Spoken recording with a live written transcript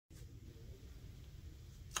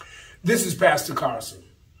This is Pastor Carson.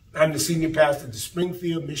 I'm the senior pastor of the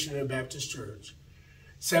Springfield Missionary Baptist Church,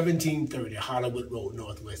 1730 Hollywood Road,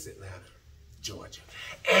 Northwest Atlanta, Georgia.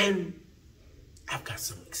 And I've got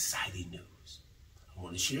some exciting news I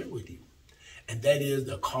want to share with you. And that is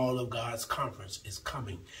the Call of God's Conference is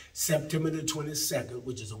coming September the 22nd,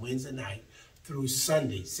 which is a Wednesday night, through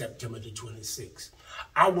Sunday, September the 26th.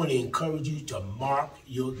 I want to encourage you to mark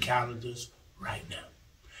your calendars right now.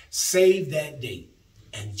 Save that date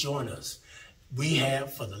and join us. We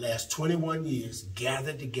have, for the last 21 years,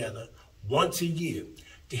 gathered together once a year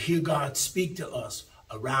to hear God speak to us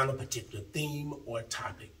around a particular theme or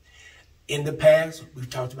topic. In the past, we've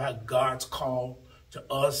talked about God's call to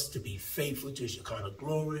us to be faithful to his Shekinah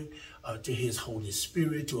glory, to his Holy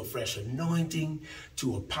Spirit, to a fresh anointing,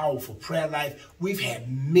 to a powerful prayer life. We've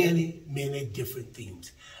had many, many different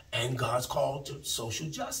themes. And God's call to social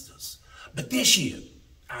justice. But this year,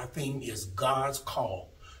 our theme is God's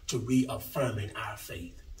call to reaffirming our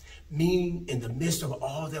faith. Meaning, in the midst of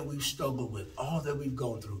all that we've struggled with, all that we've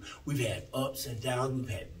gone through, we've had ups and downs, we've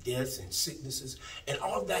had deaths and sicknesses, and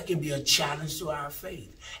all that can be a challenge to our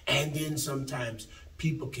faith. And then sometimes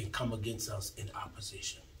people can come against us in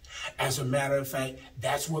opposition. As a matter of fact,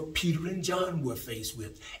 that's what Peter and John were faced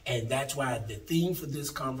with. And that's why the theme for this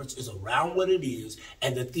conference is around what it is.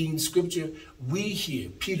 And the theme scripture, we hear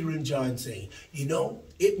Peter and John saying, you know,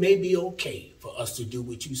 it may be okay for us to do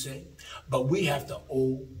what you say, but we have to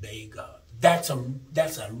obey God. That's a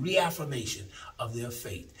reaffirmation of their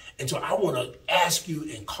faith. And so I want to ask you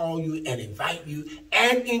and call you and invite you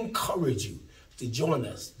and encourage you to join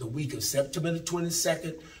us the week of September the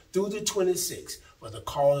 22nd through the 26th for the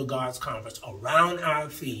Call of God's Conference around our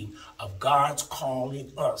theme of God's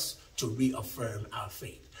calling us to reaffirm our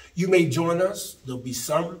faith. You may join us. There'll be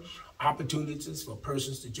some opportunities for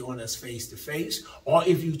persons to join us face-to-face, or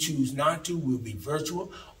if you choose not to, we'll be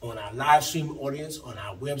virtual on our live stream audience on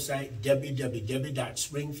our website,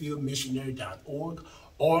 www.springfieldmissionary.org,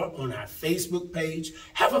 or on our Facebook page.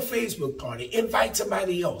 Have a Facebook party. Invite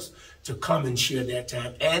somebody else to come and share their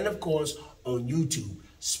time. And, of course, on YouTube,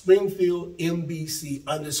 Springfield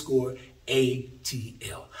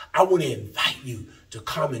MBC_ATL. I want to invite you to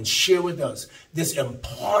come and share with us this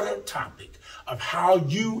important topic of how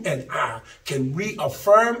you and I can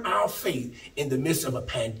reaffirm our faith in the midst of a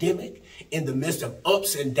pandemic, in the midst of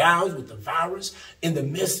ups and downs with the virus, in the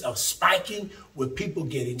midst of spiking with people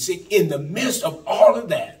getting sick. In the midst of all of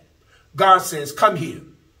that, God says, come here,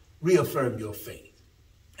 reaffirm your faith,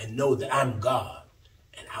 and know that I'm God,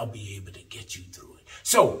 and I'll be able to get you through it.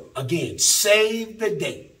 So, again, save the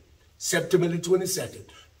date, September the 22nd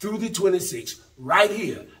through the 26th, right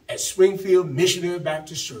here at Springfield Missionary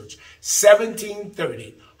Baptist Church,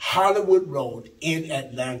 1730 Hollywood Road in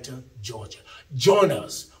Atlanta, Georgia. Join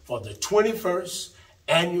us for the 21st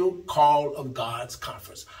Annual Call of God's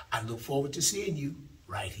Conference. I look forward to seeing you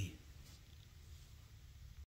right here.